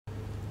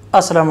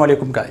Assalamu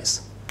alaikum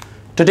guys.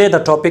 Today the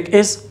topic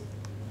is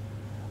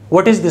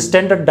what is the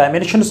standard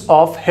dimensions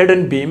of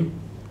hidden beam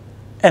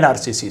in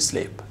RCC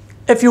slab.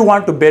 If you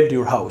want to build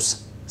your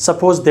house,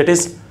 suppose that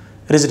is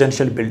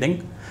residential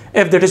building,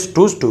 if that is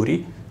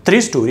 2-story,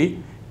 3-story,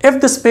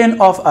 if the span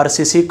of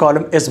RCC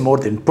column is more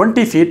than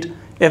 20 feet,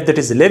 if that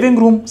is living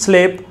room,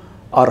 slab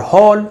or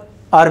hall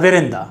or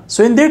veranda.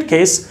 So in that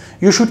case,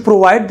 you should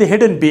provide the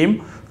hidden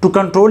beam to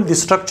control the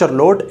structure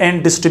load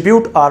and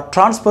distribute or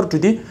transfer to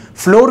the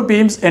floor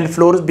beams, and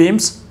floor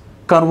beams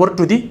convert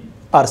to the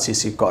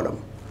RCC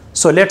column.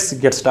 So let's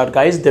get started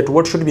guys, that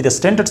what should be the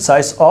standard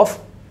size of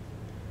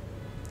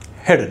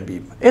hidden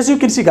beam. As you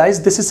can see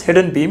guys, this is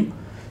hidden beam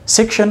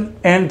section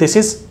and this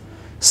is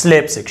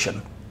slab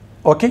section.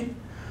 Okay.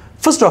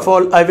 First of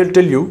all, I will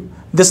tell you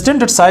the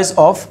standard size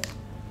of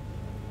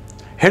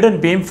hidden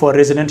beam for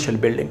residential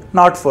building,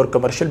 not for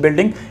commercial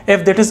building.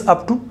 If that is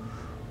up to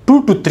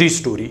 2 to 3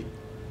 story,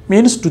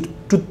 means to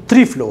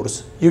 3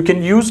 floors, you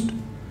can use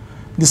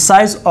the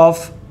size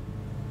of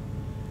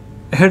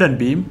hidden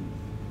beam.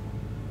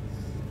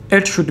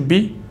 It should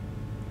be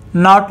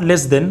not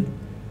less than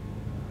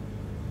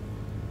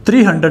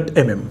 300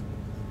 mm.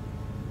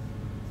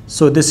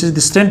 So this is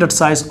the standard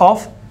size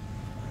of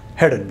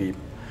hidden beam.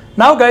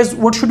 Now guys,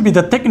 what should be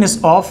the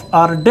thickness of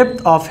or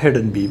depth of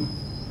hidden beam?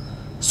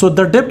 So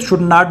the depth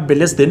should not be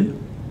less than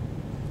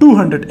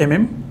 200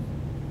 mm,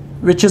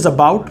 which is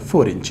about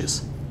 4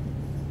 inches.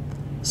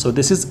 So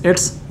this is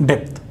its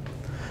depth.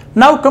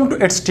 Now come to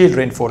its steel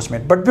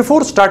reinforcement. But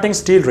before starting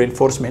steel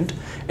reinforcement,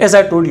 as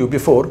I told you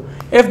before,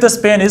 if the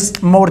span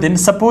is more than,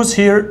 suppose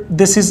here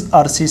this is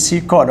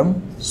RCC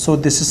column, so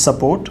this is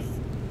support,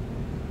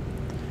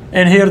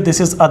 and here this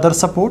is other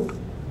support.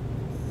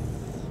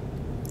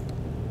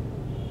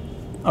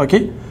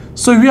 Okay,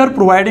 so we are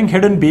providing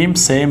hidden beam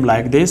same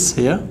like this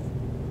here.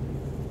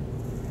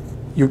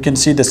 You can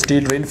see the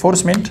steel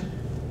reinforcement.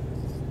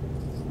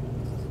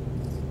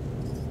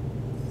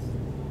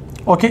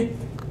 Okay,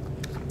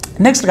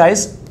 next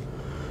guys,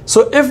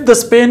 so if the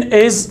span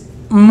is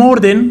more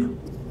than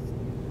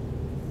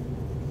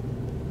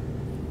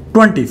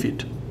 20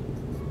 feet,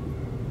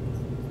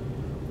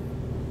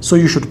 so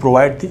you should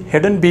provide the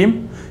hidden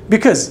beam,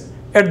 because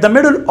at the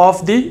middle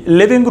of the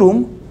living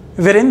room,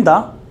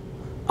 veranda,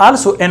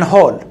 also in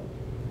hall,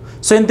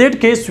 so in that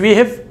case we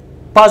have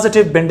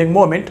positive bending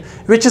moment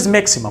which is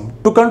maximum.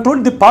 To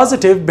control the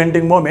positive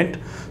bending moment,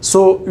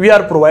 so we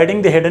are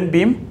providing the hidden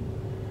beam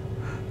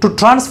to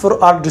transfer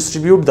or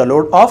distribute the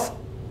load of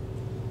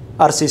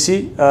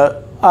RCC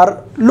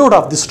or load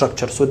of the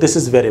structure. So this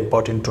is very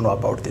important to know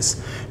about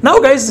this. Now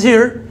guys,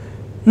 here,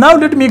 now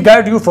let me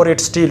guide you for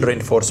its steel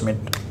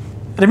reinforcement.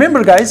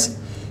 Remember guys,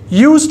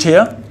 used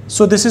here,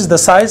 so this is the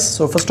size.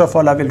 So first of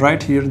all, I will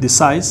write here the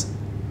size.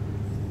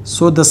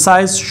 So the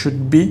size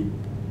should be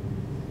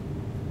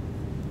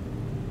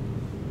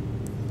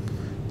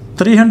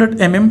 300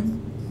 mm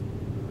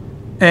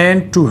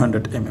and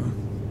 200 mm.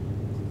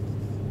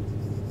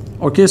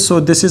 Okay, so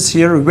this is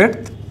here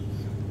width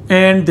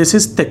and this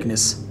is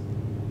thickness.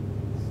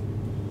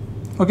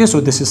 Okay,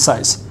 so this is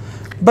size.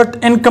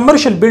 But in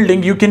commercial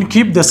building, you can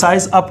keep the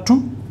size up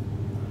to,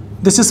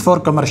 this is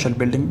for commercial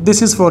building,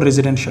 this is for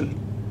residential,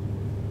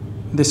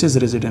 this is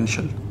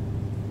residential,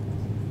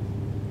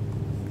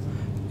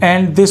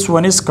 and this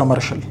one is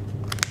commercial.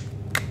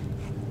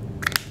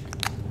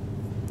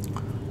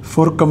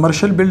 For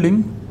commercial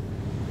building,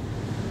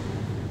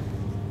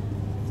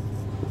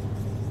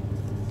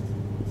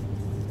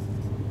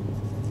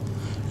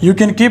 you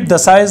can keep the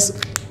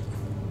size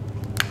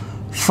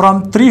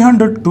from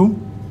 300 to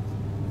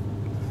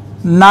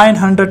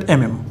 900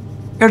 mm.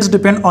 It's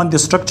depend on the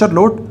structure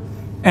load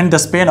and the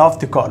span of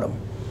the column,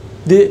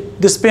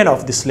 the span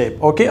of the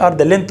slab, okay, or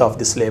the length of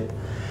the slab.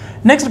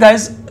 Next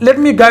guys, let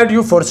me guide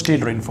you for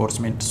steel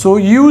reinforcement. So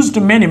used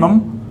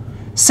minimum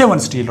 7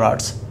 steel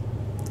rods.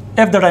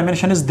 If the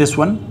dimension is this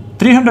one,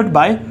 300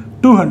 by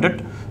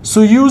 200,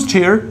 so used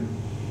here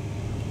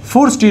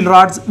 4 steel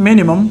rods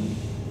minimum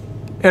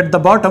at the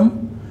bottom,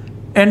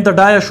 and the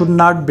dia should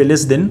not be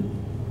less than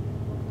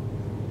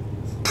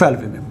 12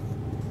 mm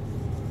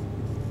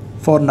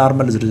for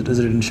normal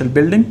residential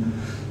building.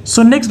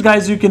 So next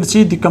guys, you can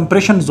see the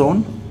compression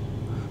zone.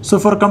 So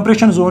for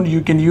compression zone,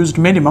 you can use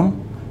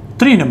minimum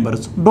 3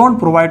 numbers. Don't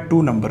provide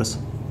 2 numbers.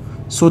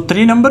 So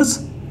 3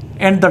 numbers,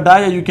 and the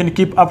dia you can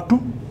keep up to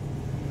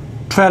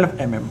 12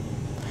 mm.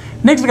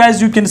 Next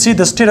guys, you can see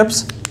the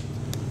stirrups.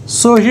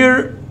 So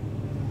here,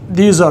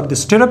 these are the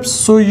stirrups.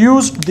 So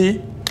used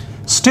the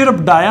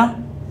stirrup dia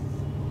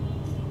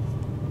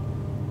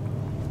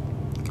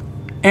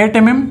 8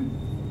 mm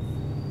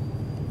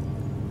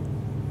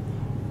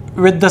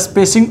with the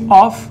spacing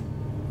of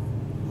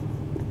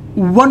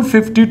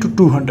 150 to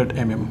 200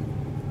 mm.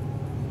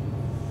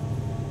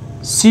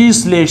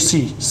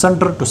 C/C,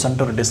 center to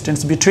center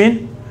distance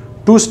between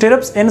 2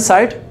 stirrups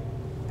inside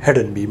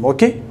hidden beam.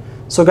 Okay,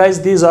 so guys,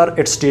 these are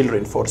its steel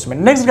reinforcement.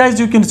 Next guys,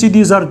 you can see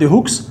these are the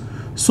hooks.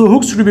 So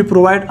hooks should be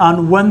provided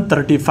on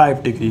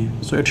 135 degree.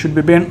 So it should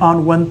be bent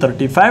on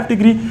 135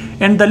 degree,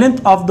 and the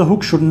length of the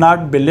hook should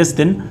not be less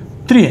than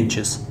 3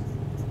 inches.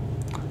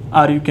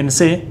 or you can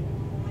say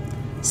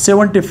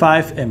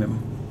 75 mm.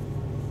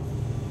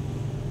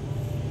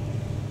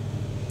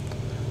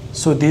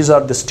 So these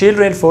are the steel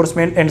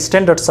reinforcement and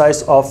standard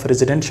size of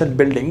residential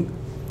building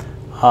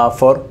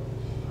for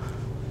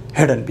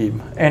hidden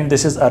beam. And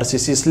this is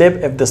RCC slab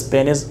if the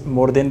span is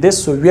more than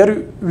this. So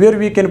where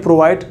we can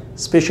provide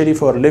especially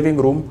for living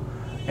room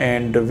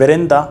and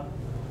veranda,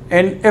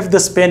 and if the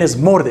span is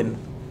more than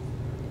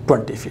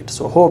 20 feet.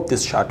 So hope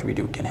this short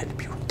video can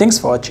help you. Thanks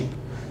for watching.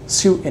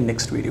 See you in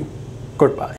next video. Goodbye.